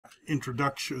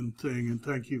introduction thing, and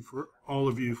thank you for all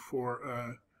of you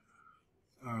for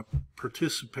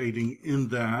participating in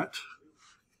that.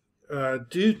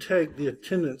 Do take the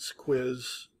attendance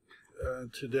quiz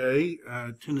today,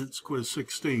 attendance quiz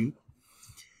 16.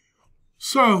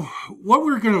 So what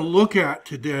we're going to look at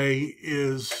today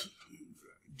is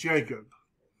Jacob.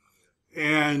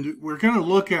 And we're going to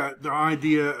look at the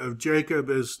idea of Jacob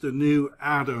as the new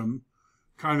Adam,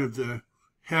 kind of the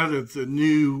head of the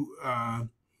new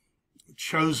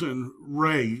chosen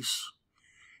race.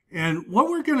 And what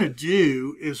we're going to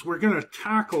do is we're going to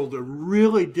tackle the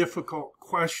really difficult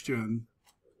question,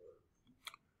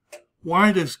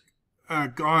 why does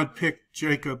God pick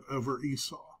Jacob over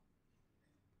Esau?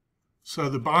 So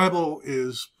the Bible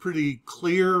is pretty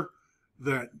clear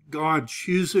that God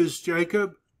chooses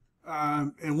Jacob,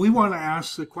 and we want to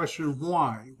ask the question,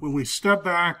 why? When we step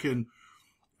back and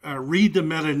read the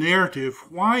meta-narrative,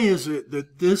 why is it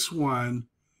that this one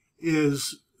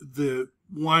is the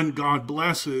one God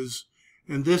blesses,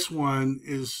 and this one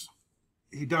is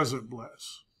he doesn't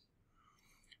bless?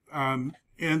 And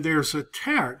there's a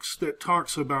text that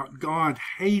talks about God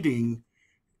hating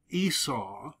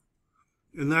Esau,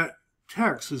 and that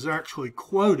text is actually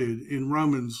quoted in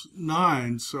Romans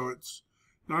 9, so it's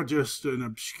not just an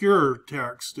obscure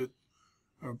text, it's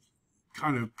a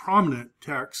kind of prominent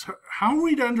text. How are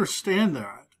we to understand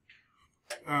that?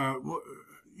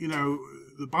 You know,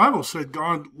 the Bible said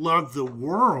God loved the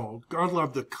world, God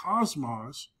loved the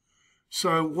cosmos.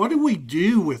 So what do we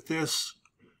do with this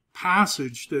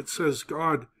passage that says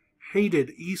God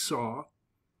hated Esau?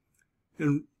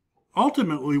 And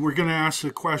ultimately, we're going to ask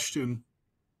the question,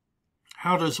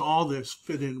 how does all this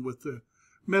fit in with the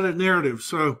meta-narrative?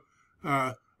 So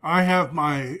I have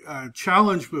my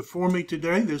challenge before me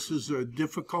today. This is a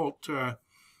difficult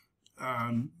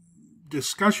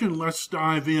discussion. Let's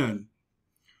dive in.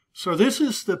 So this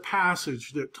is the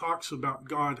passage that talks about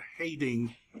God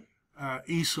hating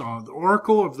Esau. The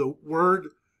oracle of the word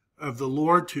of the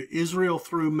Lord to Israel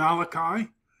through Malachi.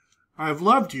 I have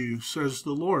loved you, says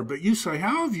the Lord. But you say,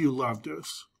 how have you loved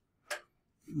us?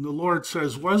 And the Lord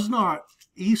says, was not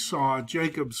Esau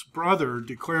Jacob's brother,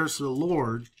 declares the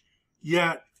Lord,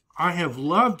 yet I have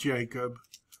loved Jacob,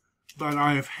 but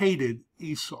I have hated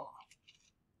Esau.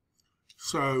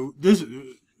 So this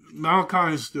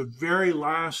Malachi is the very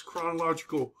last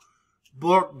chronological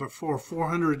book before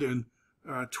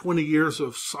 420 years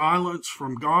of silence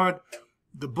from God.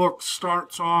 The book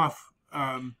starts off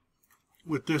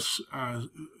with this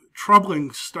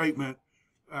troubling statement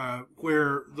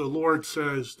where the Lord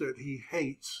says that he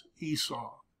hates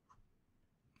Esau.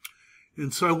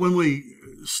 And so when we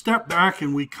step back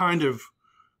and we kind of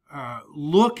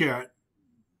look at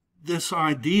this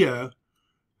idea,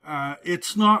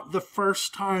 it's not the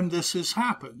first time this has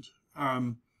happened.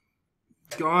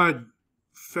 God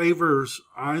favors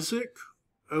Isaac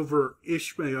over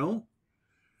Ishmael,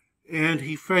 and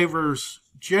he favors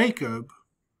Jacob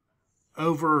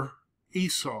over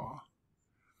Esau.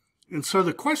 And so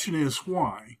the question is,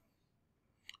 why?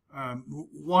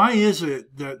 Why is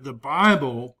it that the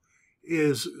Bible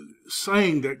is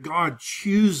saying that God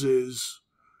chooses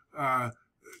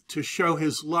to show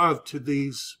his love to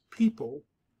these people?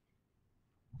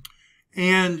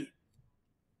 And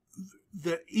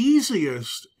the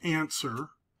easiest answer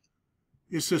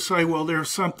is to say, well, there's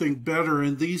something better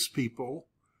in these people,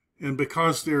 and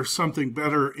because there's something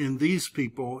better in these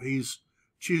people, he's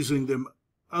choosing them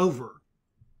over.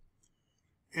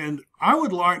 And I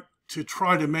would like to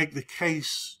try to make the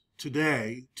case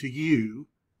today to you,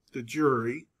 the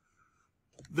jury,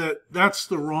 that that's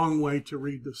the wrong way to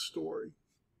read the story.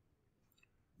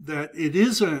 That it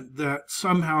isn't that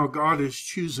somehow God is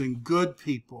choosing good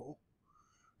people,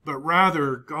 but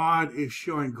rather God is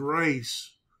showing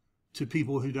grace to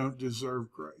people who don't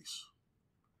deserve grace.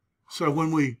 So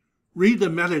when we read the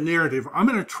meta-narrative, I'm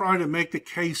going to try to make the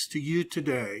case to you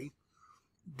today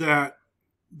that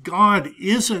God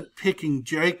isn't picking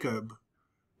Jacob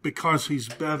because he's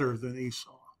better than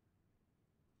Esau.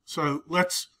 So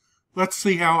let's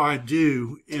see how I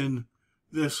do in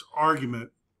this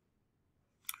argument.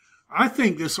 I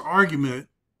think this argument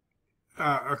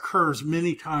occurs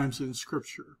many times in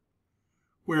Scripture,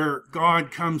 where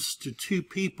God comes to two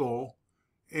people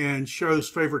and shows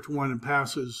favor to one and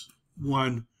passes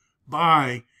one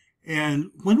by.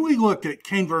 And when we looked at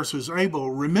Cain versus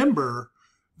Abel, remember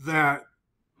that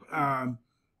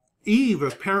Eve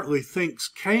apparently thinks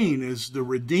Cain is the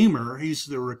redeemer. He's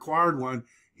the required one.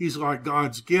 He's like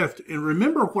God's gift. And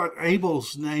remember what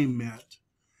Abel's name meant.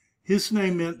 His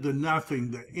name meant the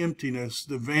nothing, the emptiness,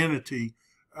 the vanity,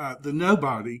 the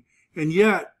nobody. And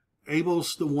yet,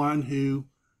 Abel's the one who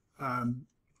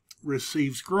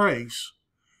receives grace.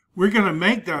 We're going to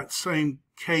make that same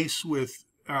case with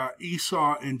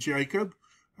Esau and Jacob,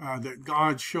 that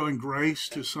God's showing grace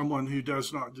to someone who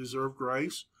does not deserve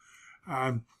grace.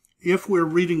 If we're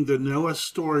reading the Noah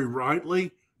story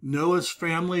rightly, Noah's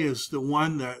family is the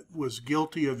one that was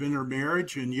guilty of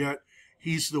intermarriage, and yet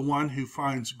he's the one who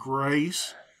finds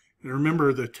grace. And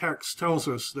remember, the text tells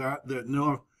us that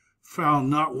Noah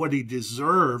found not what he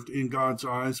deserved in God's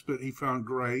eyes, but he found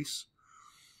grace.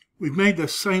 We've made the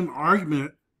same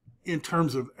argument in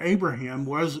terms of Abraham.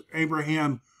 Was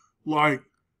Abraham like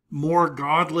more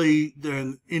godly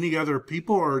than any other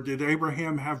people, or did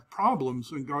Abraham have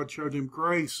problems and God showed him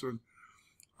grace? And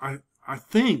I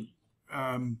think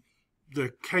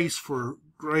the case for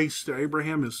grace to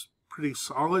Abraham is pretty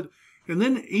solid. And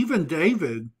then even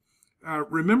David,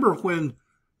 remember when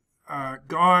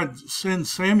God sends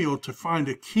Samuel to find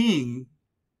a king,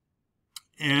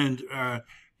 and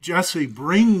Jesse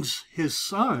brings his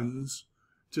sons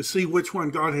to see which one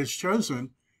God has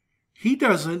chosen. He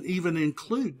doesn't even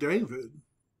include David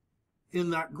in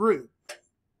that group,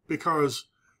 because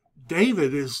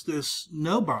David is this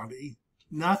nobody,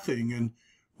 nothing. And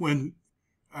when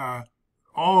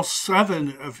all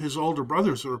 7 of his older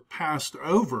brothers are passed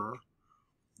over,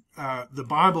 the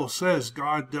Bible says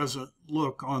God doesn't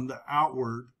look on the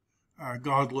outward,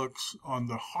 God looks on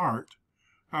the heart.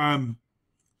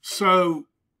 So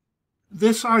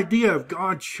this idea of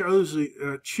God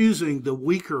choosing the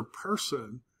weaker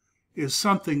person is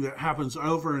something that happens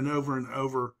over and over and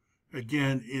over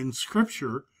again in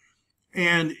Scripture.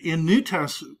 And in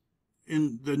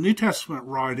the New Testament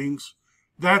writings,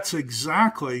 that's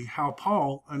exactly how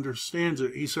Paul understands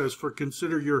it. He says, "For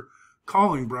consider your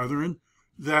calling, brethren,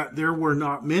 that there were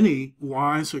not many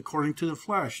wise according to the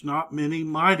flesh, not many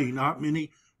mighty, not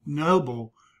many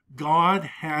noble. God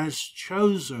has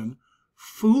chosen the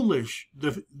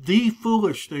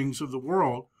foolish things of the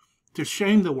world to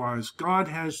shame the wise. God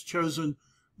has chosen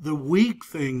the weak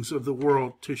things of the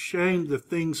world to shame the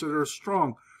things that are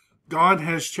strong. God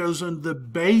has chosen the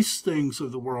base things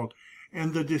of the world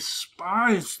and the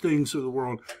despised things of the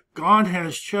world. God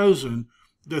has chosen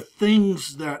the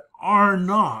things that are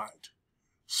not,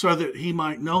 so that he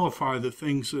might nullify the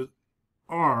things that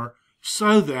are,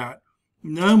 so that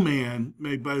no man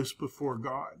may boast before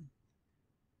God."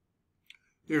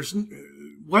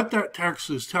 What that text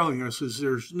is telling us is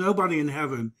there's nobody in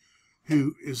heaven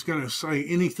who is going to say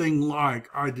anything like,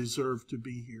 "I deserve to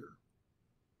be here."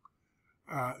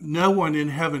 No one in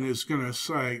heaven is going to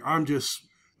say,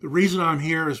 the reason I'm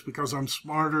here is because I'm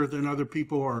smarter than other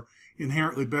people, or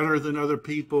inherently better than other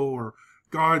people, or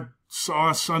God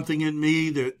saw something in me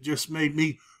that just made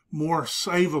me more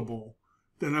savable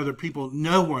than other people.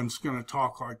 No one's going to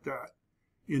talk like that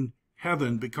in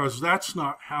heaven, because that's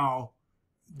not how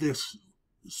this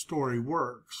story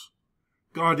works.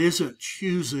 God isn't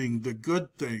choosing the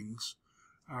good things.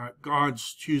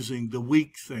 God's choosing the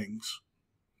weak things.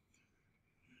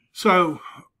 So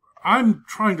I'm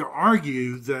trying to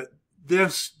argue that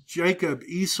this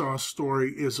Jacob-Esau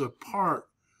story is a part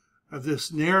of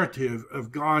this narrative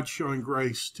of God showing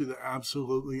grace to the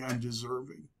absolutely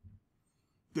undeserving.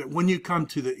 That when you come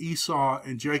to the Esau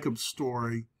and Jacob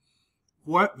story,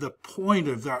 what the point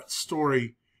of that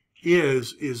story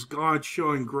is God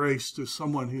showing grace to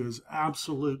someone who is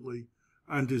absolutely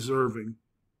undeserving.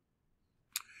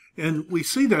 And we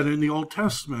see that in the Old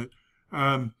Testament.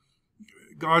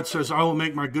 God says, "I will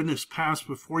make my goodness pass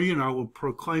before you, and I will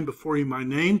proclaim before you my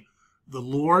name, the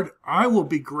Lord. I will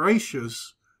be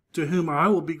gracious to whom I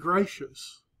will be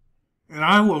gracious, and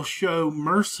I will show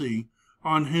mercy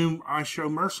on whom I show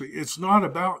mercy." It's not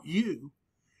about you.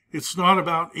 It's not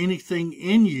about anything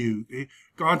in you.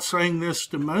 God's saying this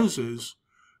to Moses.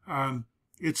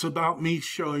 It's about me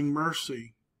showing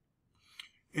mercy.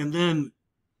 And then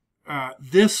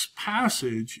this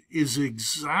passage is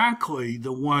exactly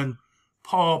the one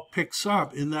Paul picks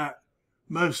up in that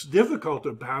most difficult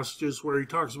of passages, where he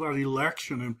talks about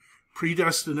election and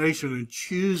predestination and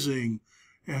choosing,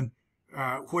 and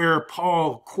where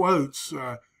Paul quotes,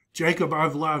 "Jacob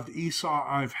I've loved, Esau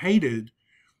I've hated."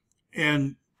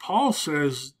 And Paul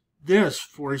says this,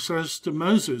 for he says to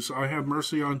Moses, "I have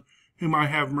mercy on whom I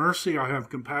have mercy, I have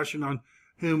compassion on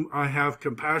whom I have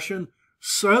compassion."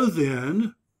 So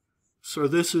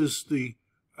this is the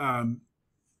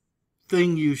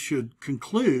thing you should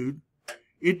conclude.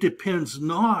 It depends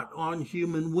not on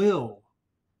human will.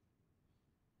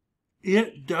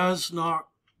 It does not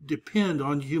depend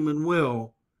on human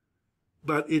will,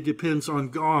 but it depends on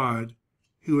God,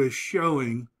 who is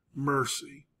showing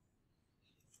mercy.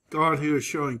 God who is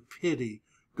showing pity.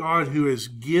 God who is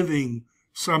giving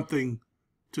something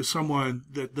to someone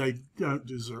that they don't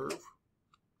deserve.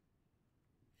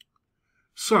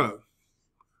 So,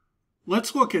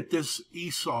 let's look at this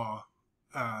Esau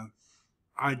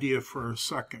idea for a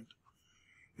second.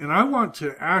 And I want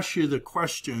to ask you the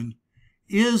question,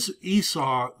 is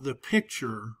Esau the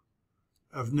picture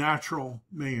of natural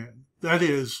man? That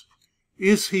is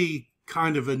he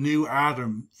kind of a new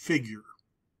Adam figure?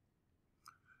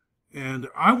 And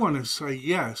I want to say,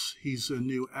 yes, he's a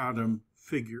new Adam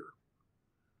figure.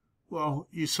 Well,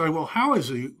 you say, well, how is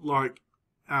he like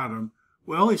Adam?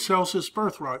 Well, he sells his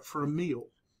birthright for a meal,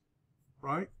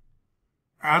 right?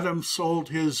 Adam sold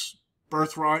his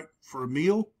birthright for a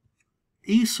meal.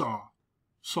 Esau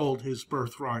sold his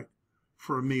birthright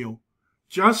for a meal.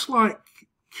 Just like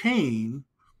Cain,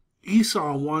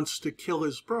 Esau wants to kill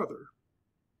his brother.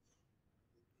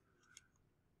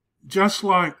 Just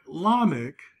like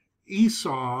Lamech,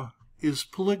 Esau is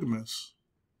polygamous.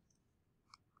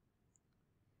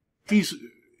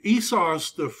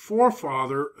 Esau's the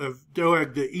forefather of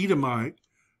Doeg the Edomite,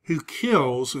 who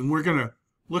kills, and we're going to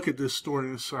look at this story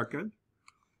in a second.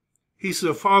 He's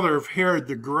the father of Herod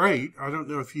the Great. I don't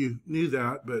know if you knew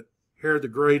that, but Herod the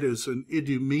Great is an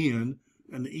Idumean,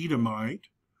 an Edomite.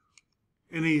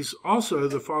 And he's also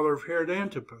the father of Herod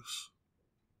Antipas.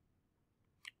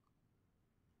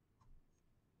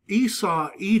 Esau,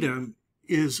 Edom,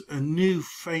 is a new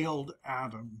failed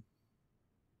Adam.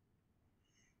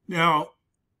 Now,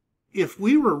 if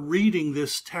we were reading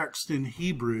this text in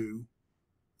Hebrew,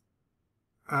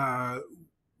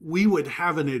 we would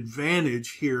have an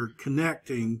advantage here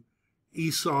connecting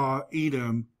Esau,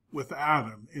 Edom with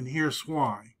Adam, and here's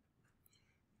why.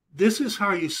 This is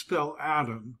how you spell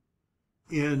Adam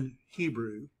in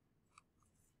Hebrew,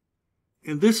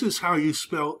 and this is how you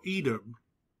spell Edom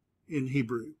in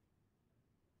Hebrew.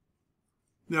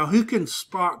 Now, who can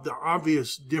spot the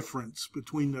obvious difference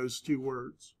between those two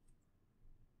words?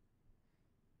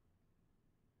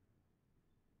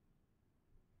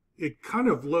 It kind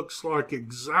of looks like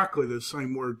exactly the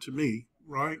same word to me,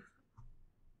 right?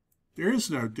 There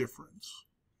is no difference.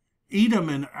 Edom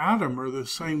and Adam are the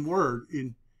same word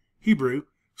in Hebrew.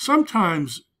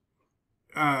 Sometimes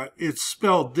it's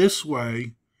spelled this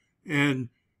way, and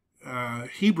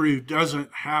Hebrew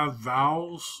doesn't have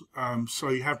vowels, so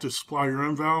you have to supply your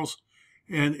own vowels.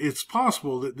 And it's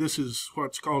possible that this is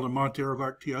what's called a mater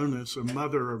lectionis, a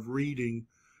mother of reading,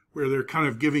 where they're kind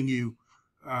of giving you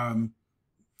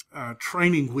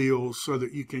training wheels so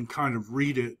that you can kind of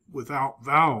read it without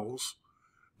vowels.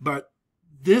 But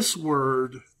this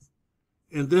word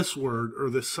and this word are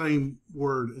the same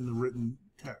word in the written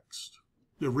text,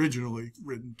 the originally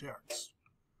written text.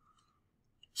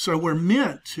 So we're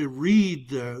meant to read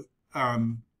the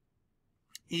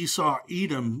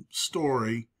Esau-Edom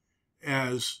story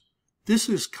as this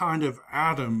is kind of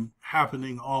Adam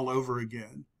happening all over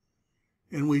again.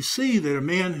 And we see that a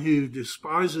man who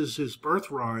despises his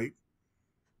birthright,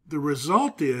 the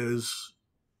result is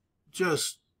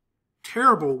just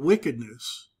terrible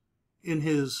wickedness in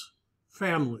his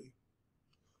family.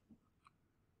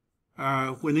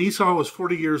 When Esau was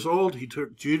 40 years old, he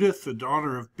took Judith, the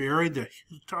daughter of Beri the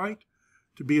Hittite,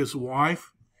 to be his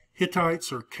wife.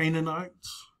 Hittites are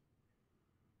Canaanites.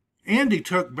 And he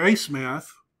took Basemath,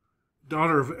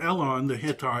 daughter of Elon the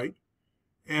Hittite,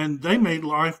 and they made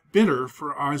life bitter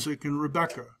for Isaac and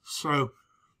Rebekah. So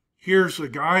here's a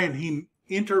guy, and he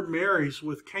intermarries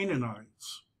with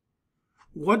Canaanites.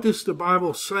 What does the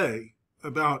Bible say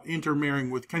about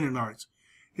intermarrying with Canaanites?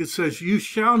 It says, you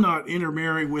shall not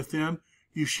intermarry with them.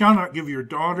 You shall not give your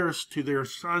daughters to their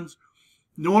sons,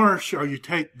 nor shall you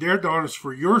take their daughters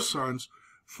for your sons,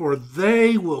 for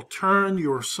they will turn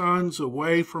your sons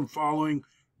away from following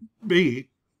me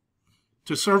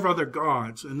to serve other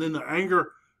gods. And then the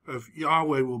anger of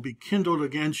Yahweh will be kindled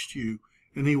against you,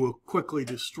 and he will quickly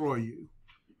destroy you.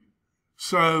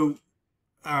 So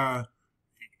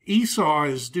Esau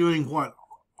is doing what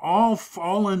all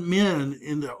fallen men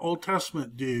in the Old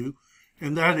Testament do,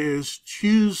 and that is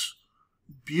choose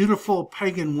beautiful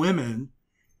pagan women.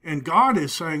 And God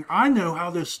is saying, I know how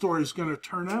this story is going to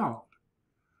turn out.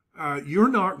 You're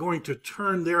not going to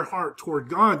turn their heart toward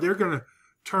God. They're going to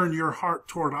turn your heart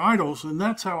toward idols, and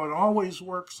that's how it always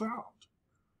works out.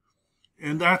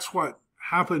 And that's what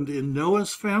happened in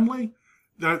Noah's family.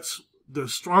 That's the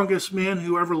strongest man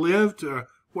who ever lived.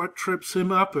 What trips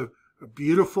him up? A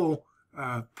beautiful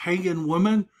pagan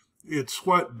woman. It's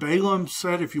what Balaam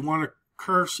said, if you want to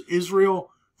curse Israel,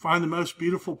 find the most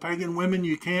beautiful pagan women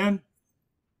you can.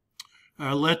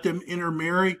 Let them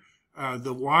intermarry.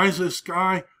 The wisest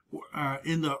guy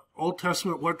in the Old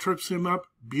Testament, what trips him up?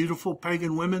 Beautiful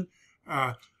pagan women.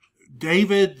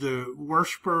 David, the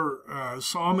worshiper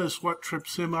psalmist, what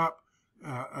trips him up?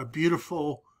 A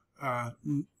beautiful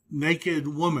naked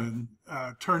woman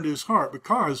turned his heart,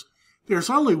 because there's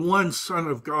only one Son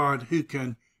of God who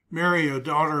can marry a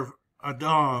daughter of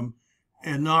Adam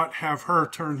and not have her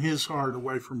turn his heart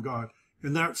away from God.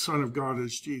 And that Son of God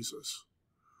is Jesus.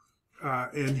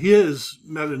 And his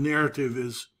meta-narrative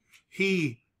is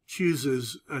he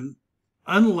chooses an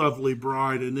unlovely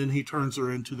bride, and then he turns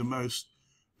her into the most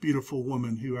beautiful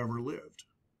woman who ever lived.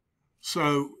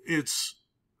 So it's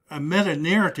a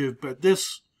meta-narrative, but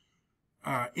this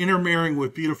intermarrying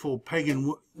with beautiful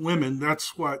pagan women,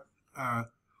 that's what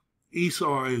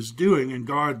Esau is doing, and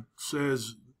God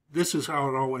says this is how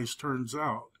it always turns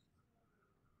out.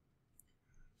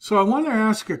 So I want to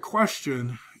ask a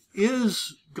question.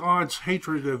 Is God's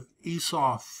hatred of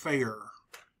Esau fair?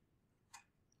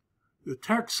 The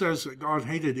text says that God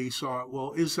hated Esau.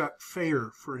 Well, is that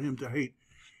fair for him to hate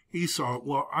Esau?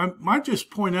 Well, I might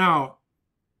just point out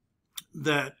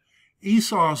that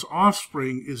Esau's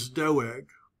offspring is Doeg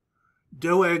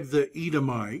the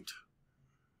Edomite.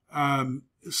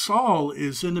 Saul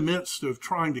is in the midst of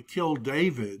trying to kill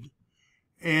David,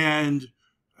 and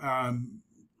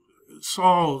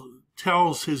Saul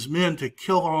tells his men to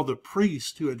kill all the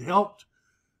priests who had helped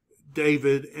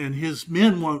David, and his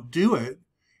men won't do it.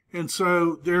 And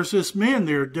so there's this man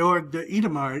there, Doeg the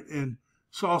Edomite, and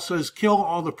Saul says, kill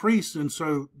all the priests. And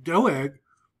so Doeg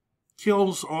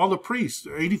kills all the priests,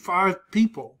 85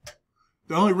 people.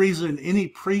 The only reason any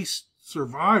priest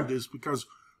survived is because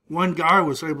one guy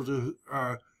was able to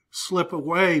slip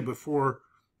away before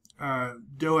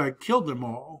Doeg killed them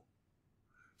all.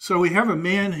 So we have a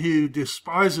man who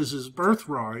despises his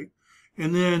birthright,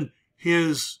 and then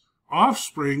his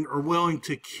offspring are willing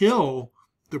to kill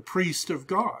the priest of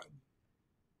God.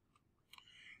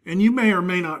 And you may or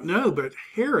may not know, but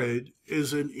Herod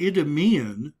is an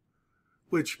Idumean,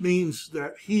 which means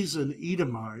that he's an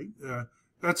Edomite.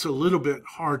 That's a little bit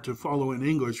hard to follow in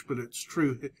English, but it's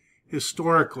true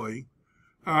historically.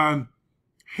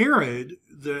 Herod,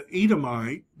 the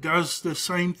Edomite, does the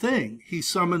same thing. He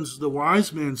summons the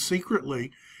wise men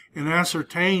secretly and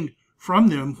ascertained from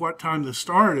them what time the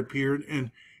star had appeared,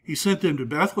 and he sent them to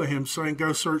Bethlehem, saying,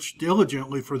 go search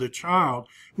diligently for the child.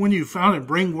 When you found him,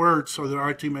 bring word so that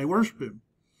I too may worship him.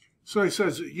 So he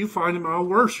says, you find him, I'll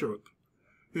worship.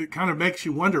 It kind of makes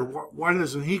you wonder, why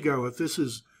doesn't he go? If this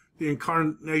is the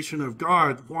incarnation of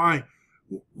God, why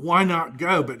not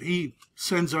go? But he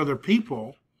sends other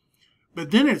people.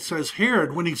 But then it says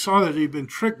Herod, when he saw that he'd been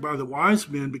tricked by the wise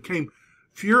men, became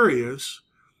furious,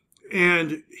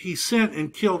 and he sent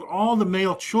and killed all the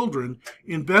male children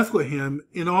in Bethlehem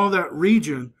in all that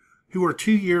region who were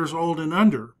 2 years old and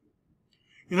under.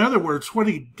 In other words, what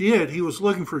he did, he was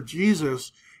looking for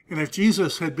Jesus, and if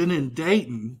Jesus had been in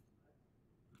Dayton,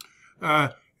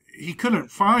 he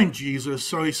couldn't find Jesus,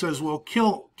 so he says, well,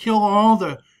 kill all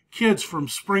the kids from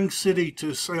Spring City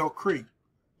to Sale Creek.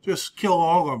 Just kill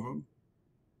all of them.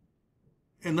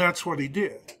 And that's what he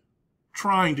did,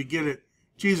 trying to get at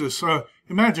Jesus. So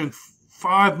imagine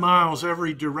 5 miles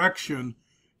every direction,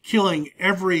 killing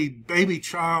every baby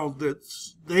child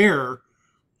that's there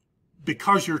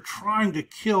because you're trying to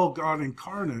kill God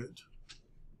incarnate.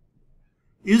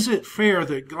 Is it fair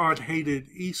that God hated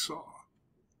Esau?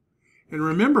 And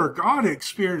remember, God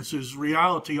experiences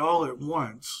reality all at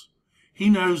once. He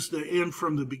knows the end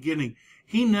from the beginning.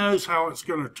 He knows how it's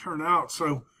going to turn out.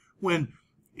 So when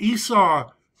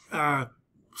Esau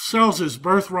sells his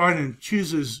birthright and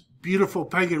chooses beautiful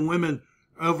pagan women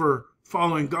over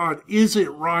following God, is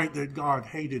it right that God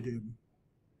hated him?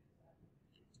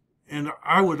 And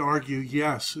I would argue,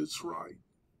 yes, it's right.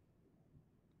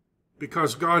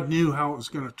 Because God knew how it was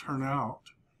going to turn out.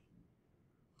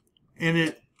 And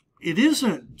it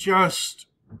isn't just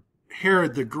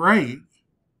Herod the Great.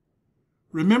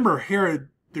 Remember, Herod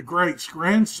the Great's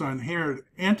grandson, Herod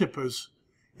Antipas,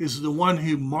 is the one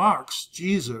who mocks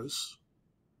Jesus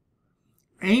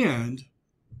and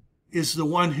is the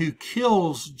one who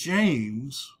kills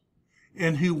James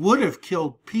and who would have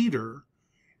killed Peter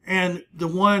and the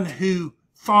one who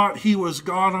thought he was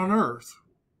God on earth.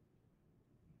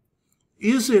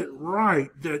 Is it right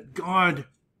that God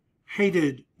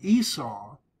hated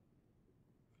Esau?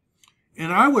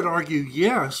 And I would argue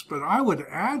yes, but I would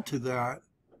add to that,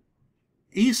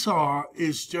 Esau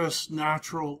is just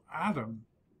natural Adam.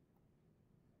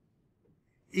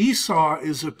 Esau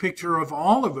is a picture of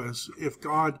all of us if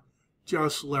God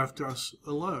just left us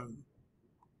alone.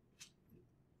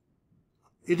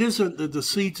 It isn't that the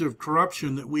seeds of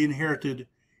corruption that we inherited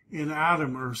in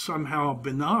Adam are somehow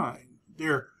benign.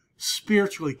 They're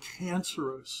spiritually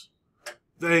cancerous.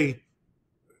 They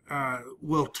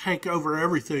will take over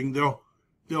everything.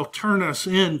 They'll turn us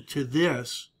into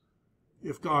this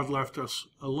if God left us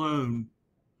alone.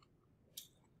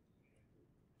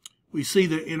 We see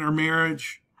that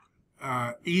intermarriage.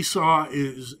 Esau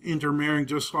is intermarrying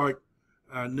just like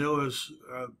Noah's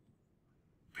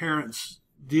parents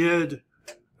did.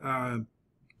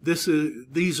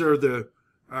 These are the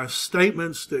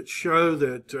statements that show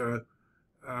that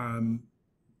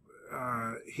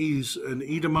he's an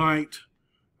Edomite.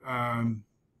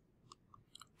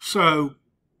 So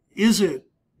is it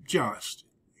just?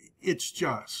 It's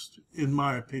just, in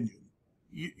my opinion.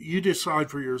 You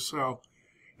decide for yourself.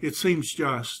 It seems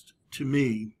just to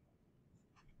me.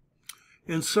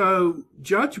 And so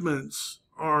judgments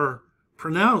are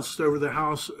pronounced over the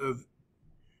house of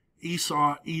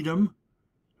Esau, Edom,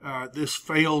 this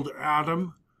failed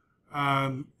Adam.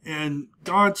 And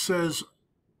God says,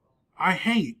 I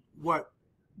hate what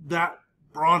that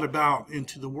brought about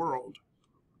into the world.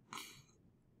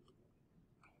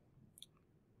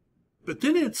 But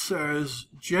then it says,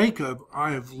 Jacob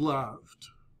I have loved.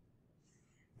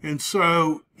 And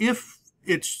so if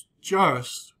it's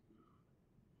just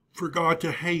for God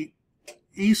to hate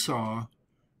Esau,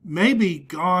 maybe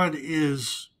God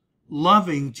is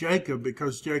loving Jacob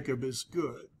because Jacob is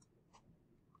good.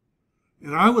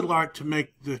 And I would like to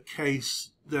make the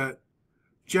case that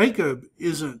Jacob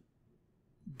isn't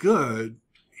good.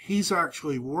 He's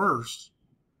actually worse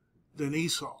than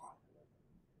Esau.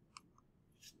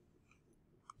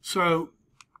 So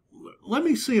let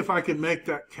me see if I can make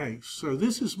that case. So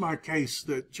this is my case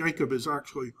that Jacob is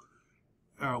actually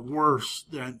worse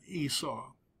than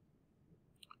Esau.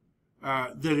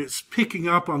 That it's picking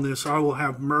up on this, I will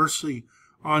have mercy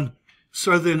on.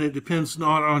 So then it depends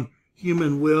not on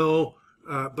human will,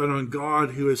 but on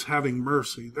God who is having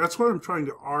mercy. That's what I'm trying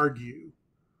to argue.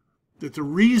 That the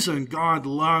reason God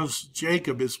loves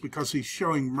Jacob is because he's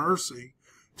showing mercy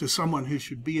to someone who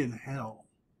should be in hell.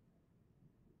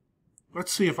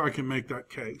 Let's see if I can make that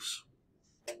case.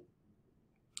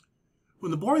 When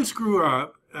the boys grew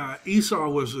up, Esau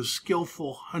was a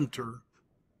skillful hunter,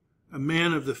 a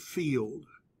man of the field.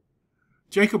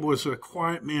 Jacob was a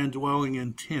quiet man dwelling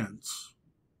in tents.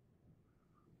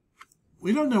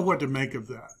 We don't know what to make of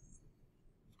that.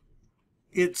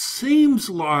 It seems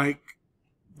like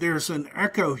there's an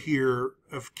echo here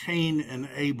of Cain and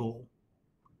Abel,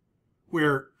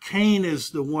 where Cain is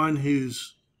the one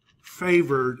who's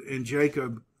favored and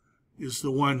Jacob is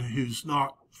the one who's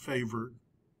not favored.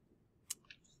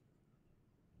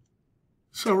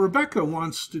 So Rebekah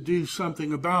wants to do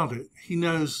something about it. He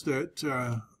knows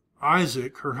that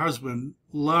Isaac, her husband,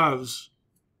 loves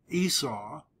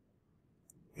Esau,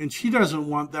 and she doesn't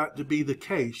want that to be the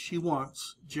case. She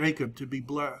wants Jacob to be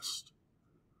blessed.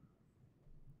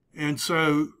 And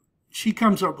so she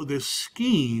comes up with this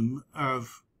scheme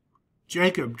of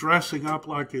Jacob dressing up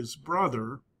like his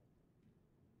brother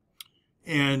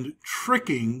and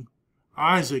tricking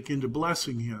Isaac into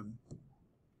blessing him.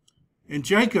 And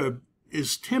Jacob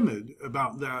is timid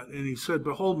about that. And he said,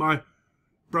 behold, my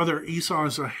brother Esau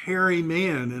is a hairy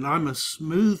man, and I'm a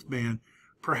smooth man.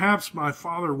 Perhaps my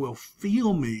father will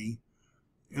feel me,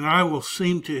 and I will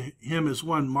seem to him as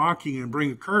one mocking and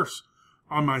bring a curse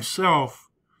on myself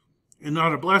and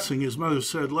not a blessing. His mother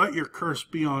said, let your curse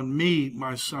be on me,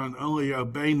 my son, only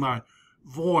obey my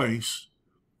voice.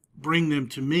 Bring them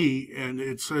to me. And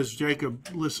it says Jacob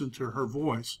listened to her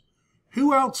voice.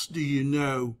 Who else do you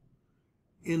know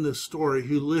in the story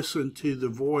who listened to the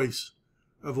voice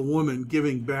of a woman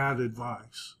giving bad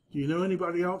advice? Do you know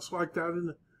anybody else like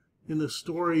that in the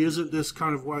story? Isn't this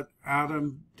kind of what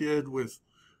Adam did with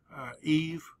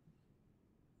Eve?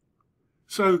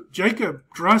 So Jacob,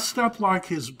 dressed up like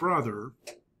his brother,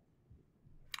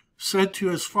 said to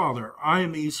his father, I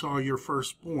am Esau, your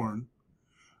firstborn.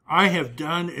 I have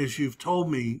done as you've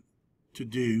told me to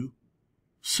do.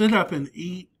 Sit up and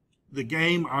eat the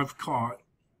game I've caught,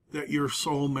 that your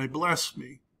soul may bless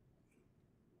me.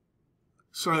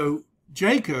 So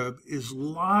Jacob is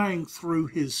lying through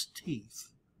his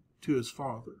teeth to his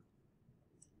father.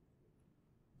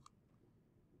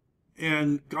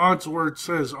 And God's word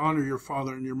says, honor your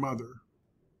father and your mother,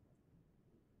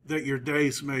 that your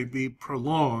days may be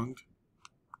prolonged.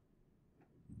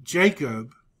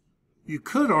 Jacob, you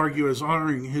could argue, is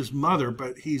honoring his mother,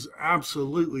 but he's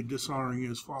absolutely dishonoring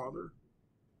his father.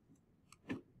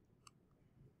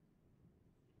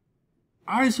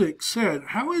 Isaac said,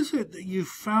 how is it that you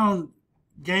found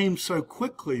game so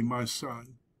quickly, my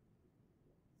son?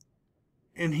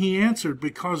 And he answered,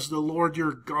 because the Lord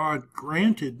your God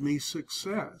granted me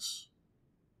success.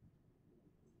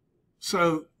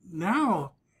 So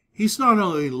now he's not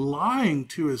only lying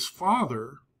to his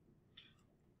father,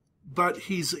 but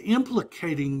he's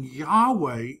implicating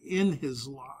Yahweh in his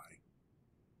lie.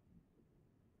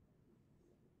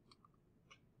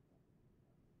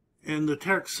 And the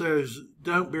text says,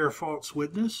 don't bear false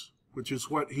witness, which is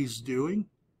what he's doing.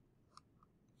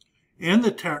 And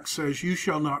the text says, you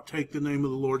shall not take the name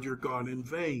of the Lord your God in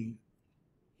vain.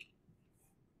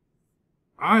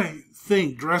 I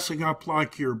think dressing up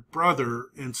like your brother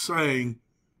and saying,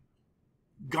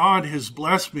 God has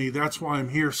blessed me, that's why I'm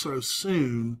here so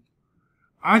soon,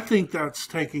 I think that's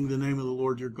taking the name of the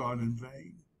Lord your God in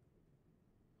vain.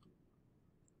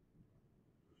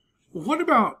 Well, what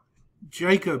about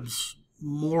Jacob's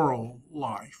moral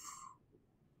life?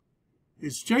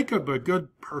 Is Jacob a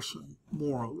good person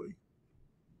morally?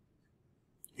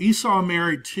 Esau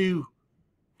married two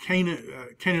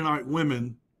Canaanite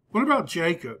women. What about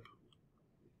Jacob?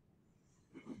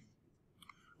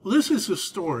 Well, this is the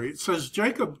story. It says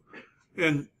Jacob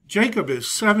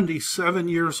is 77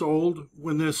 years old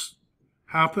when this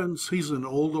happens. He's an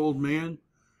old man.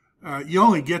 You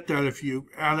only get that if you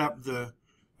add up the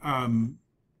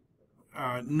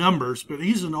numbers, but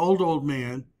he's an old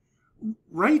man.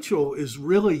 Rachel is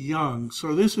really young,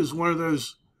 so this is one of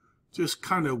those just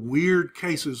kind of weird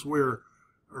cases where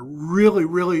a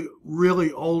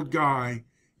really old guy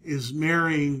is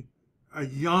marrying a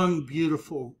young,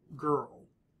 beautiful girl.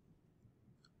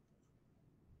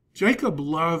 Jacob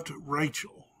loved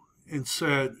Rachel and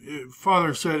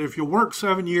Father said, if you work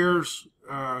 7 years,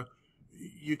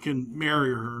 you can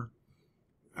marry her.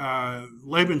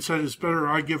 Laban said, it's better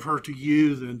I give her to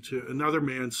you than to another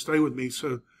man. Stay with me.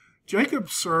 So Jacob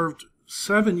served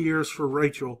 7 years for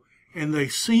Rachel, and they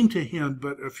seemed to him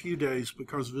but a few days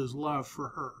because of his love for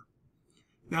her.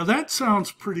 Now that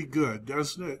sounds pretty good,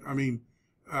 doesn't it? I mean,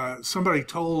 somebody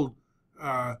told,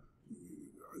 I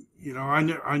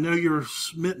know you're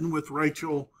smitten with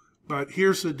Rachel, but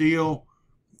here's the deal.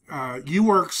 You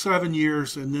work 7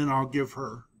 years and then I'll give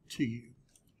her to you.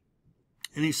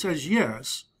 And he says,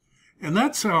 yes. And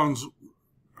that sounds,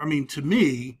 to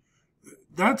me,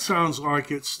 that sounds like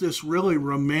it's this really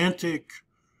romantic,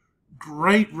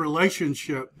 great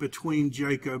relationship between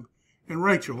Jacob and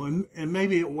Rachel. And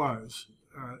maybe it was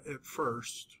at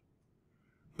first.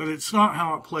 But it's not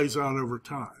how it plays out over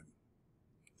time.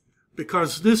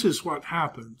 Because this is what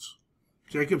happens.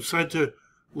 Jacob said to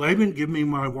Laban, give me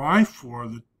my wife, for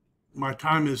my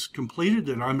time is completed,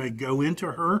 that I may go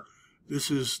into her. This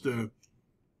is the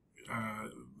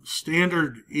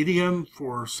standard idiom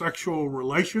for sexual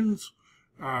relations.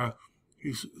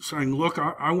 He's saying, look,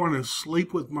 I want to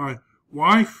sleep with my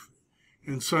wife.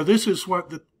 And so this is what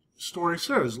the story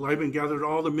says. Laban gathered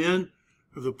all the men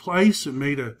of the place and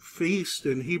made a feast.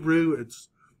 In Hebrew, it's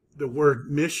the word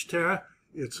mishteh.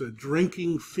 It's a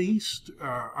drinking feast.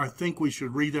 I think we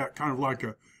should read that kind of like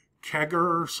a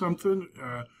kegger or something.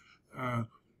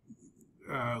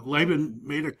 Laban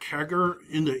made a kegger.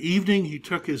 In the evening, he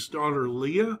took his daughter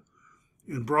Leah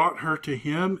and brought her to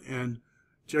him, and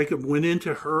Jacob went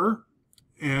into her,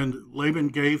 and Laban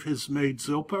gave his maid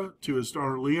Zilpah to his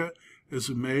daughter Leah as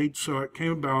a maid. So it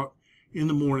came about in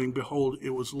the morning, behold, it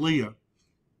was Leah.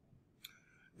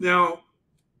 Now,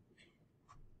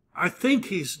 I think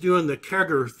he's doing the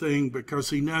kegger thing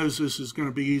because he knows this is going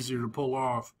to be easier to pull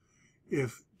off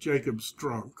if Jacob's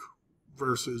drunk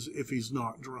versus if he's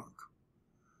not drunk.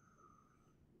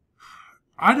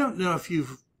 I don't know if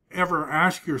you've ever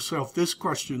asked yourself this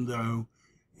question, though,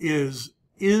 is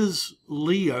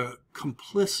Leah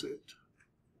complicit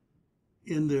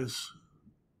in this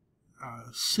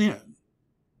sin?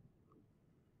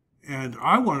 And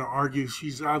I want to argue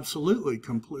she's absolutely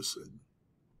complicit,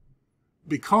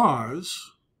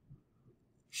 because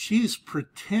she's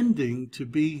pretending to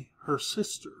be her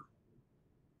sister.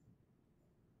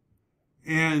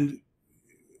 And,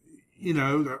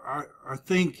 I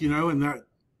think, in that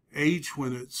age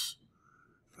when it's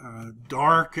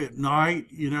dark at night,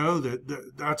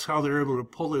 that's how they're able to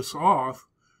pull this off.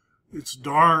 It's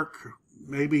dark.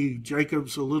 Maybe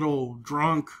Jacob's a little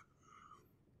drunk.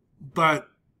 But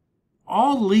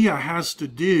all Leah has to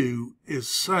do is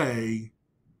say,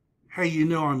 hey,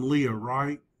 I'm Leah,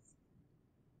 right?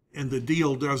 And the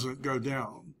deal doesn't go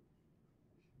down.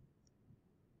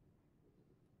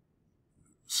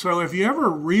 So have you ever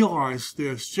realized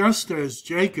this? Just as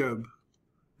Jacob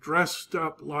dressed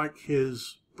up like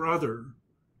his brother,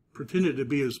 pretended to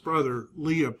be his brother,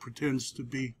 Leah pretends to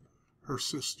be her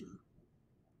sister.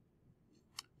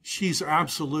 She's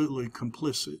absolutely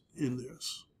complicit in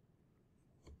this.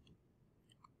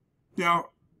 Now,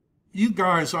 you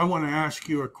guys, I want to ask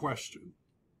you a question.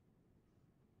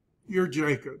 You're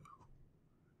Jacob.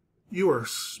 You are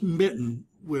smitten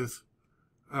with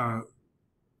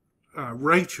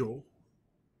Rachel,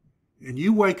 and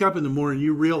you wake up in the morning,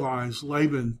 you realize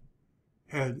Laban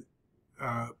had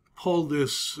pulled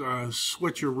this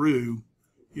switcheroo,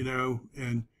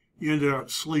 and you ended up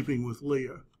sleeping with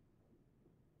Leah.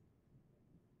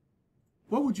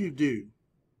 What would you do?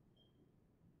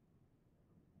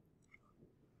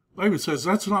 Laban says,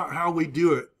 that's not how we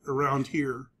do it around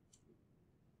here.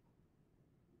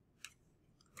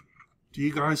 Do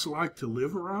you guys like to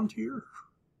live around here?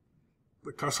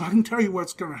 Because I can tell you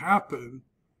what's going to happen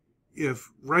if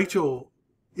Rachel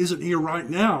isn't here right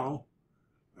now.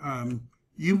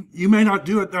 You may not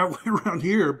do it that way around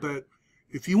here, but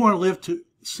if you want to live to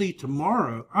see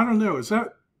tomorrow, I don't know, is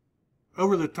that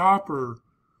over the top, or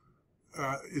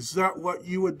is that what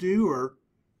you would do? Or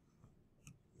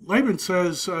Laban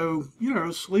says, so,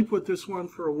 sleep with this one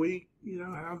for a week,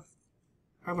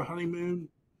 have a honeymoon.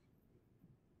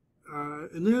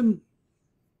 And then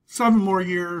 7 more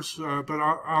years, but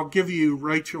I'll give you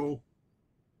Rachel,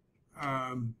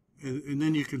 and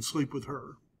then you can sleep with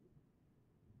her.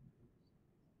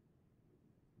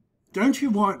 Don't you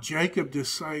want Jacob to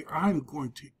say, I'm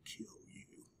going to kill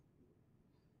you?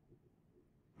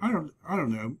 I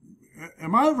don't know.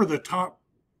 Am I over the top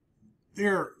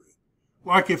there?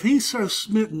 Like, if he's so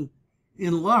smitten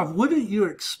in love, wouldn't you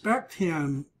expect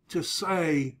him to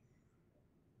say,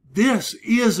 this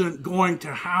isn't going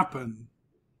to happen?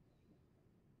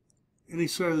 And he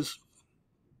says,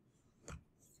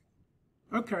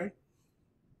 okay.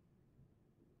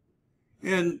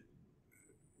 And,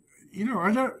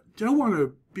 I don't want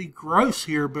to be gross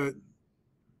here, but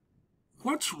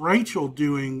what's Rachel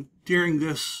doing during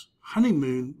this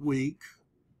honeymoon week?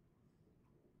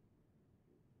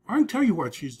 I can tell you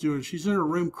what she's doing. She's in her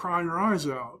room crying her eyes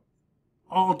out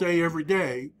all day, every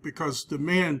day, because the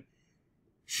man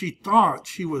she thought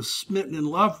she was smitten in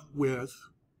love with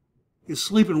is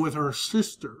sleeping with her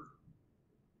sister.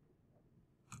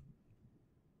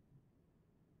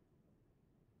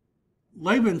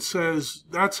 Laban says,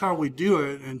 that's how we do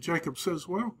it. And Jacob says,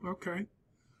 well, okay,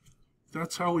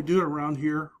 that's how we do it around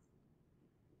here.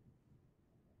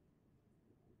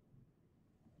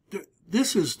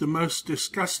 This is the most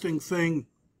disgusting thing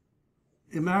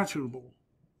imaginable.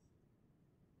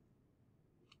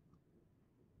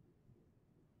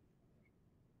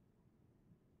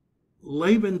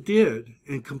 Laban did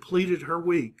and completed her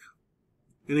week,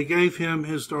 and he gave him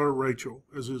his daughter Rachel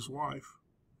as his wife.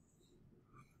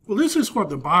 Well, this is what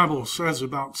the Bible says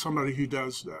about somebody who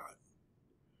does that.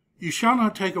 You shall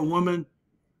not take a woman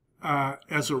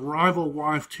as a rival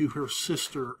wife to her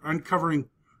sister, uncovering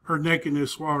her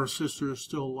nakedness while her sister is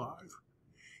still alive.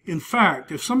 In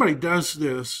fact, if somebody does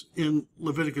this in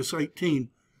Leviticus 18,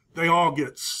 they all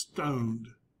get stoned,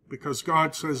 because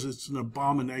God says it's an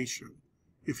abomination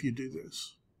if you do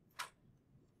this.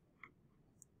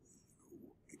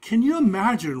 Can you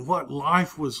imagine what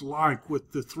life was like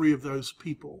with the 3 of those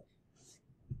people,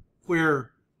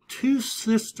 where 2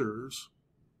 sisters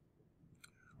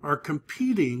are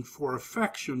competing for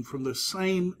affection from the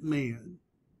same man?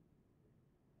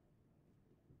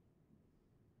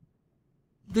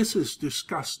 This is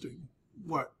disgusting,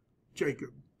 what Jacob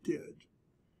did.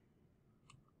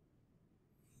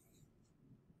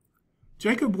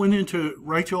 Jacob went into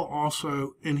Rachel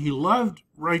also, and he loved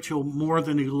Rachel more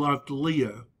than he loved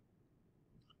Leah.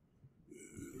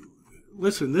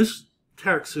 Listen, this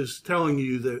text is telling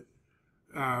you that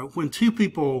when 2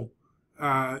 people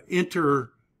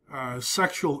enter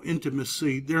sexual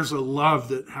intimacy, there's a love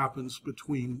that happens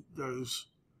between those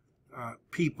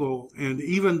people. And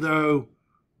even though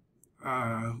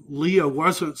Leah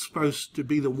wasn't supposed to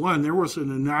be the one, there was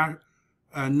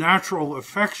a natural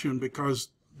affection because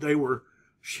they were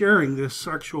sharing this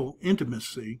sexual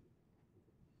intimacy.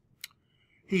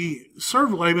 He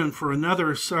served Laban for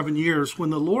another 7 years. When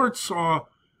the Lord saw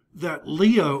that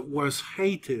Leah was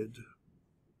hated,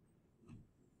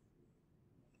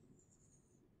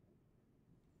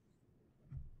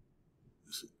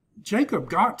 Jacob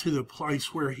got to the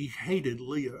place where he hated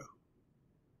Leah.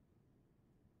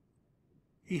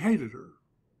 He hated her.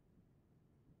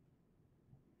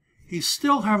 He's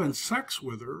still having sex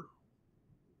with her,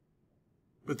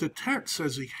 but the text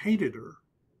says he hated her.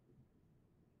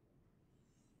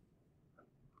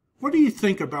 What do you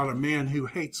think about a man who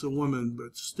hates a woman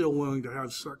but still willing to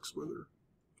have sex with her?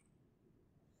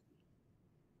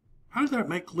 How did that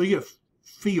make Leah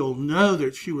feel? Know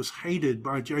that she was hated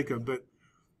by Jacob, but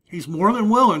he's more than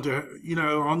willing to,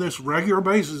 on this regular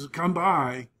basis, come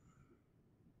by.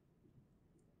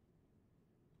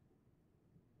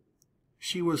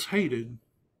 She was hated.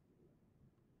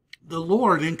 The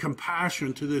Lord, in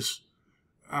compassion to this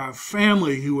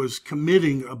family who was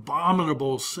committing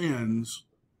abominable sins,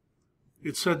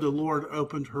 it said the Lord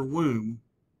opened her womb.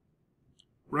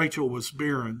 Rachel was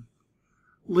barren.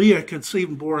 Leah conceived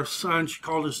and bore a son. She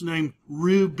called his name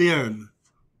Reuben.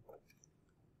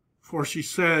 For she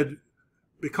said,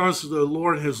 because the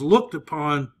Lord has looked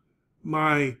upon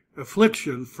my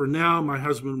affliction, for now my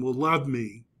husband will love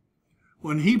me.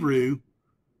 Well, in Hebrew,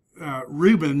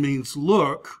 Reuben means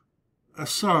look, a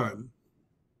son.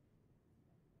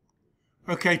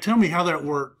 Okay, tell me how that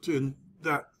worked in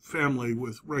that family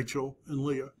with Rachel and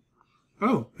Leah.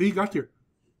 Oh, who you got there?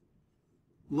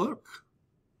 Look.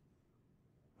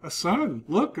 A son.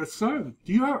 Look, a son.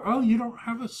 Do you have, oh, you don't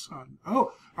have a son.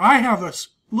 Oh, I have a,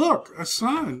 look, a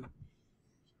son.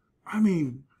 I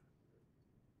mean,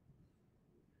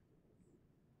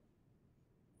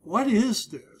 what is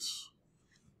this?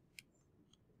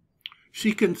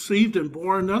 She conceived and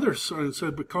bore another son and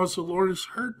said, because the Lord has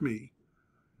heard me,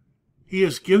 he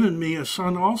has given me a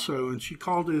son also. And she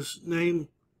called his name,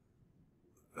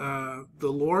 the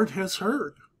Lord has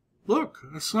heard. Look,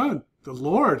 a son. The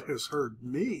Lord has heard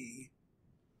me.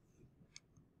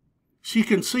 She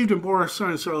conceived and bore a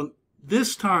son. So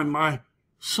this time my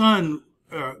son,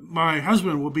 my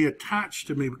husband will be attached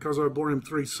to me because I bore him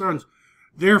 3 sons.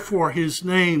 Therefore his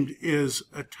name is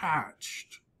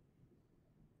attached.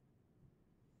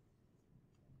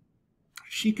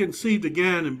 She conceived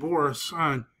again and bore a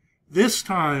son. This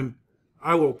time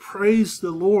I will praise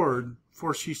the Lord,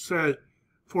 for she said,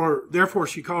 therefore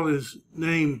she called his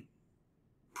name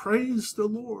Praise the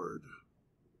Lord.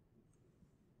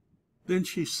 Then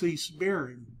she ceased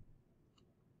bearing.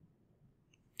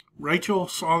 Rachel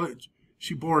saw that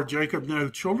she bore Jacob no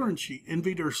children. She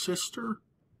envied her sister,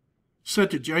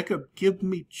 said to Jacob, give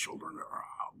me children or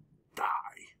I'll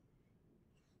die.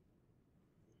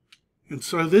 And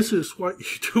so this is what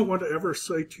you don't want to ever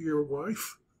say to your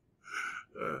wife.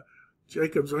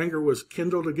 Jacob's anger was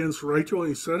kindled against Rachel, and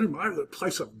he said, am I in the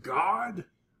place of God?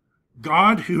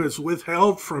 God who has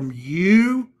withheld from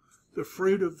you the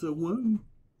fruit of the womb?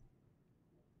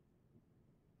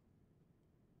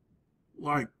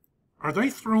 Like, are they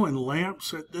throwing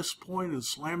lamps at this point and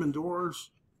slamming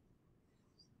doors?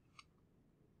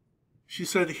 She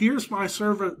said, here's my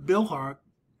servant Bilhah.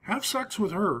 Have sex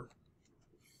with her.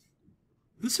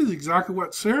 This is exactly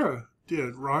what Sarah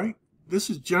did, right? This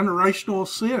is generational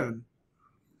sin.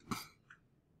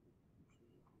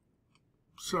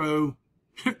 So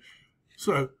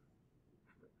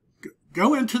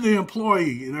go into the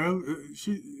employee, you know.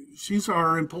 She's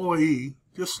our employee.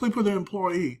 Just sleep with the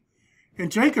employee.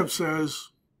 And Jacob says,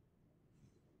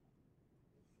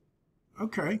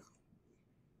 okay.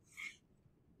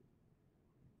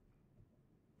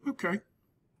 Okay.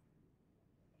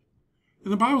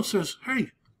 And the Bible says,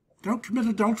 hey, don't commit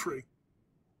adultery.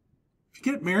 If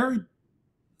you get married,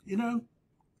 you know,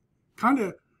 kind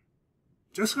of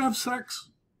just have sex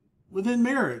within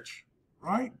marriage,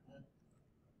 right?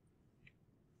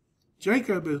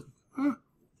 Jacob is,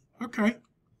 okay.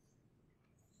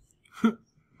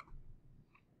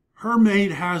 Her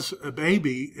maid has a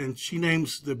baby, and she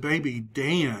names the baby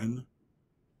Dan,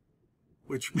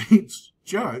 which means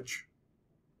judge.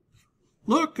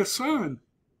 Look, a son.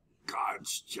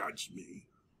 God's judged me.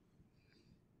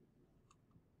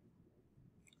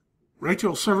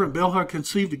 Rachel's servant Bilhah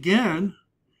conceived again,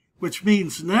 which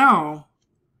means now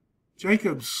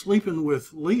Jacob's sleeping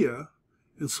with Leah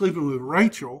and sleeping with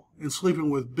Rachel and sleeping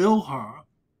with Bilhah.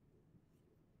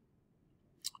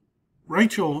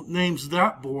 Rachel names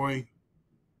that boy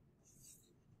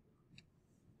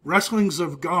Wrestlings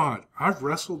of God. I've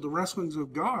wrestled the wrestlings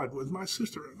of God with my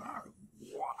sister and I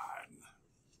won.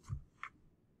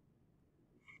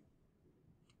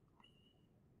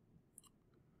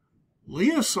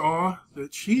 Leah saw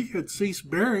that she had ceased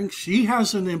bearing. She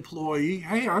has an employee.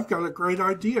 Hey, I've got a great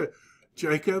idea.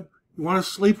 Jacob, you want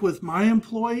to sleep with my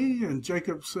employee? And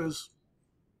Jacob says,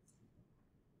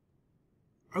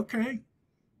 okay.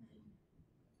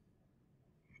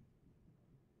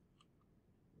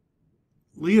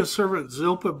 Leah's servant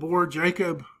Zilpah bore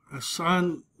Jacob a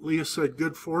son. Leah said,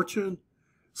 good fortune.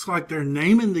 It's like they're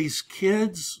naming these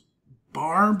kids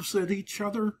barbs at each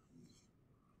other.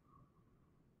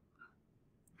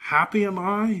 Happy am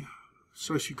I?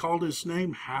 So she called his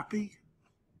name Happy.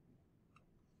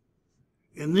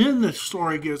 And then the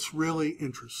story gets really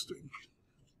interesting.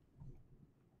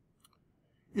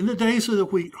 In the days of the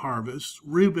wheat harvest,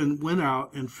 Reuben went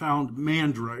out and found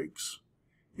mandrakes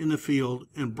in the field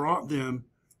and brought them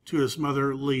to his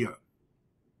mother Leah.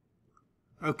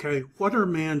 Okay, what are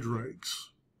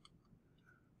mandrakes?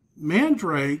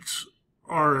 Mandrakes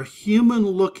are a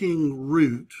human-looking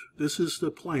root. This is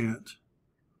the plant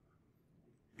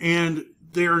and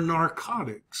they're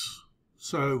narcotics.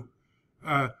 So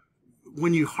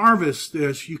when you harvest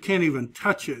this, you can't even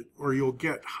touch it or you'll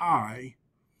get high.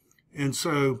 And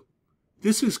so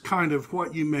this is kind of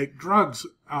what you make drugs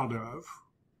out of.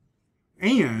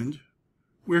 And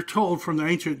we're told from the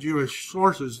ancient Jewish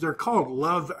sources, they're called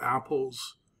love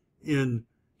apples in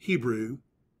Hebrew.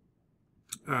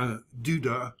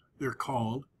 Duda, they're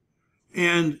called.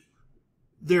 And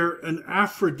they're an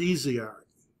aphrodisiac.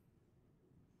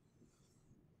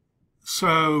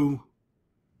 So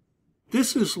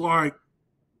this is like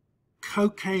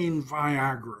cocaine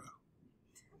Viagra.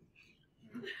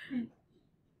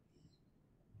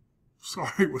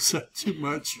 Sorry, was that too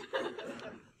much?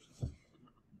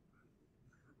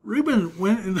 Reuben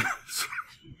went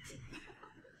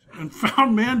and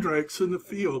found mandrakes in the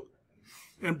field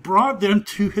and brought them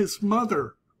to his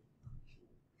mother.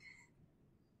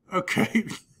 Okay.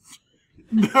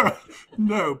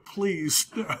 No, please,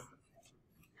 no.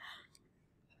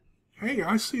 Hey,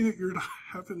 I see that you're not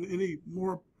having any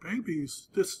more babies.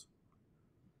 This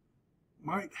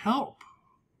might help.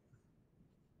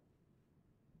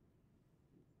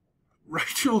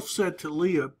 Rachel said to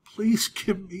Leah, please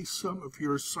give me some of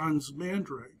your son's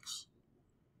mandrakes.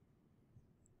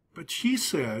 But she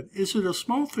said, is it a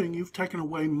small thing you've taken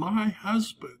away my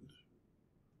husband?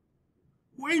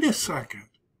 Wait a second.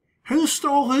 Who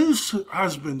stole whose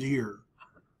husband here?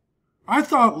 I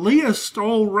thought Leah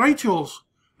stole Rachel's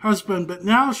husband, but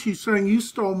now she's saying you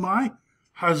stole my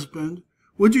husband.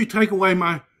 Would you take away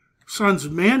my son's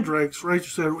mandrakes? Rachel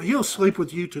said, well, he'll sleep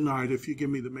with you tonight if you give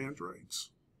me the mandrakes.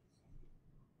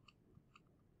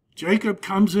 Jacob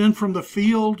comes in from the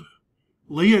field.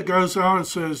 Leah goes out and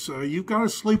says, you've got to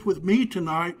sleep with me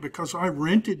tonight because I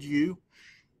rented you.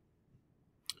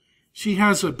 She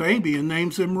has a baby and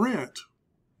names him Rent.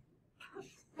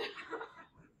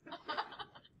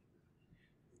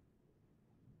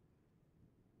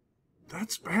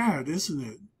 That's bad, isn't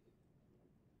it?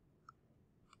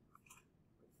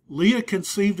 Leah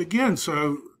conceived again,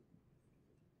 so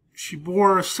she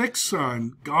bore a sixth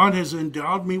son. God has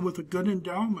endowed me with a good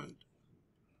endowment.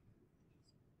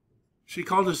 She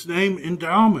called his name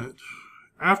Endowment.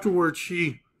 Afterwards,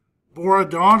 she bore a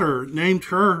daughter, named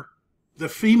her the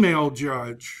female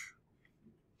judge.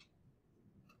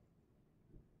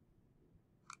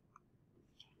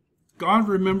 God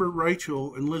remembered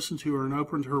Rachel and listened to her and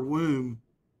opened her womb.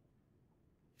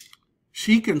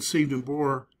 She conceived and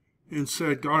bore and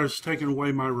said, God has taken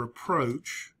away my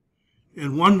reproach.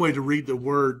 And one way to read the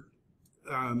word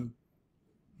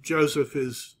Joseph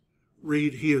is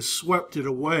read, he has swept it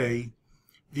away.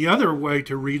 The other way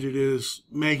to read it is,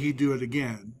 may he do it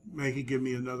again. May he give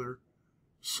me another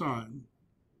son.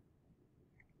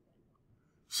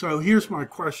 So here's my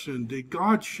question. Did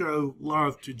God show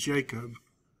love to Jacob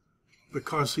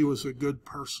because he was a good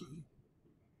person?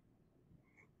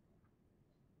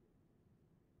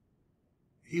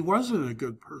 He wasn't a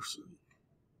good person.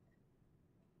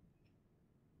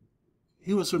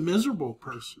 He was a miserable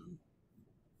person.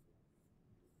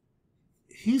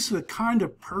 He's the kind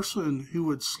of person who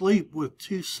would sleep with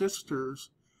two sisters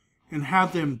and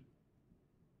have them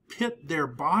pit their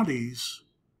bodies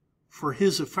for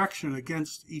his affection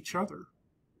against each other.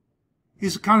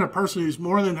 He's the kind of person who's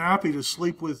more than happy to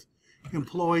sleep with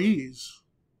employees.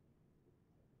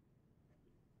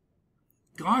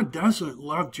 God doesn't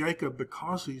love Jacob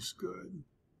because he's good.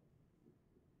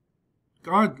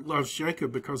 God loves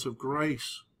Jacob because of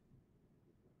grace.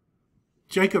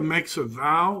 Jacob makes a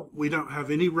vow. We don't have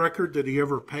any record that he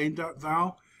ever paid that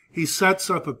vow. He sets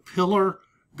up a pillar.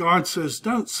 God says,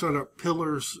 don't set up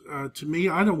pillars to me.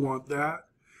 I don't want that.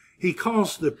 He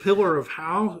calls the pillar of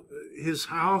his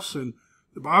house, and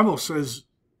the Bible says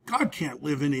God can't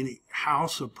live in any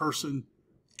house a person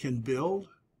can build.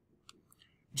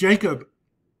 Jacob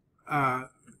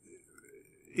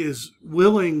is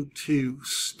willing to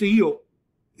steal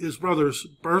his brother's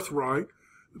birthright.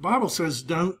 The Bible says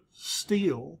don't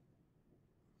steal.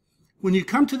 When you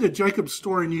come to the Jacob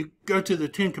story and you go to the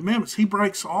Ten Commandments, he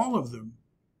breaks all of them.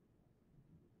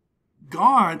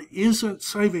 God isn't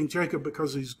saving Jacob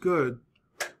because he's good.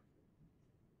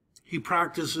 He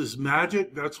practices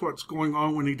magic. That's what's going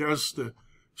on when he does the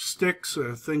sticks,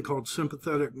 a thing called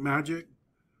sympathetic magic.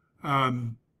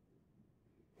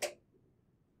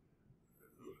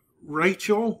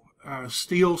 Rachel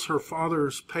steals her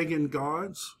father's pagan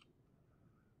gods.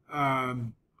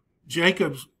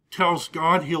 Jacob tells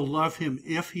God he'll love him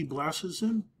if he blesses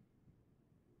him.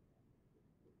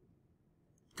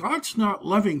 God's not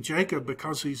loving Jacob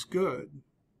because he's good.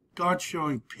 God's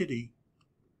showing pity.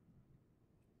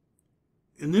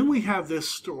 And then we have this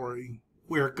story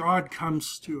where God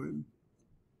comes to him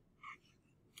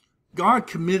God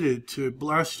committed to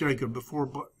bless Jacob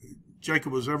before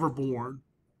Jacob was ever born.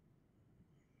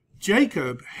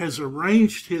 Jacob has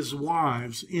arranged his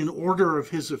wives in order of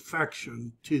his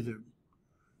affection to them.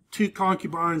 2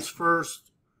 concubines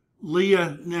first,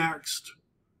 Leah next,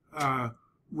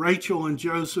 Rachel and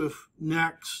Joseph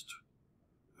next,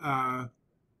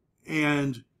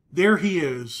 and there he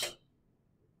is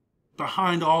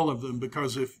behind all of them,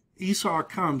 because if Esau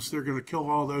comes, they're going to kill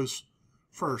all those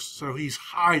first. So he's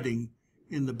hiding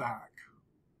in the back.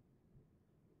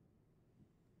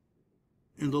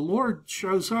 And the Lord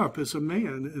shows up as a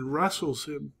man and wrestles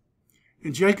him.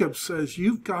 And Jacob says,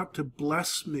 "You've got to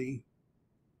bless me."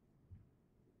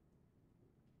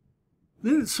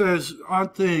 Then it says,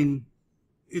 odd thing,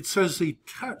 it says he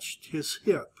touched his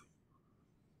hip.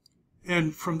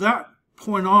 And from that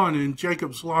point on in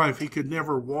Jacob's life, he could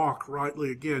never walk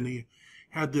rightly again. He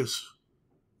had this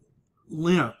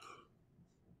limp.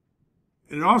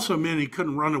 And it also meant he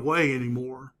couldn't run away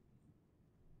anymore.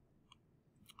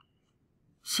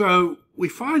 So we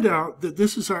find out that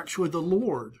this is actually the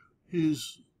Lord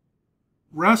who's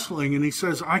wrestling, and he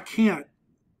says, "I can't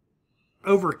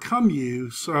overcome you,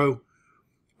 so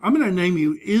I'm going to name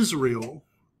you Israel,"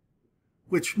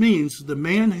 which means the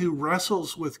man who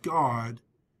wrestles with God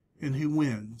and who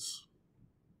wins.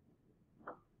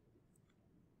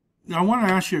 Now, I want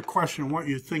to ask you a question. I want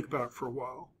you to think about it for a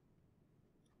while.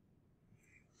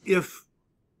 If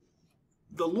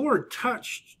the Lord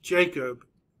touched Jacob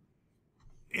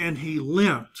and he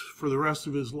limped for the rest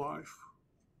of his life,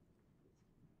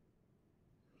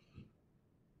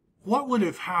 what would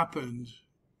have happened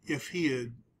if he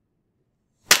had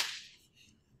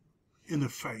in the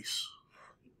face?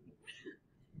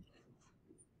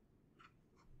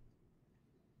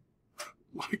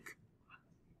 Like,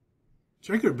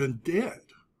 Jacob had been dead.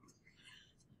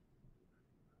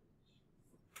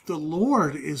 The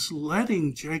Lord is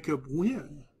letting Jacob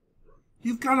win.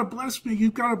 "You've got to bless me.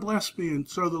 You've got to bless me." And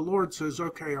so the Lord says,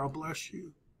 "Okay, I'll bless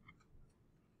you."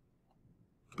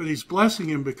 But he's blessing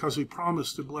him because he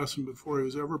promised to bless him before he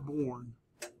was ever born.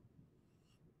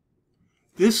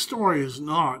 This story is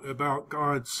not about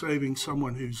God saving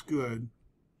someone who's good.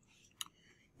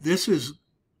 This is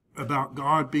about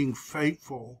God being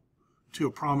faithful to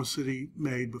a promise that he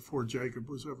made before Jacob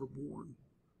was ever born.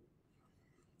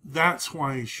 That's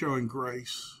why he's showing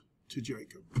grace to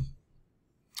Jacob.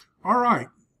 All right.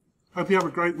 Hope you have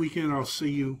a great weekend. I'll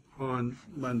see you on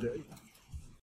Monday.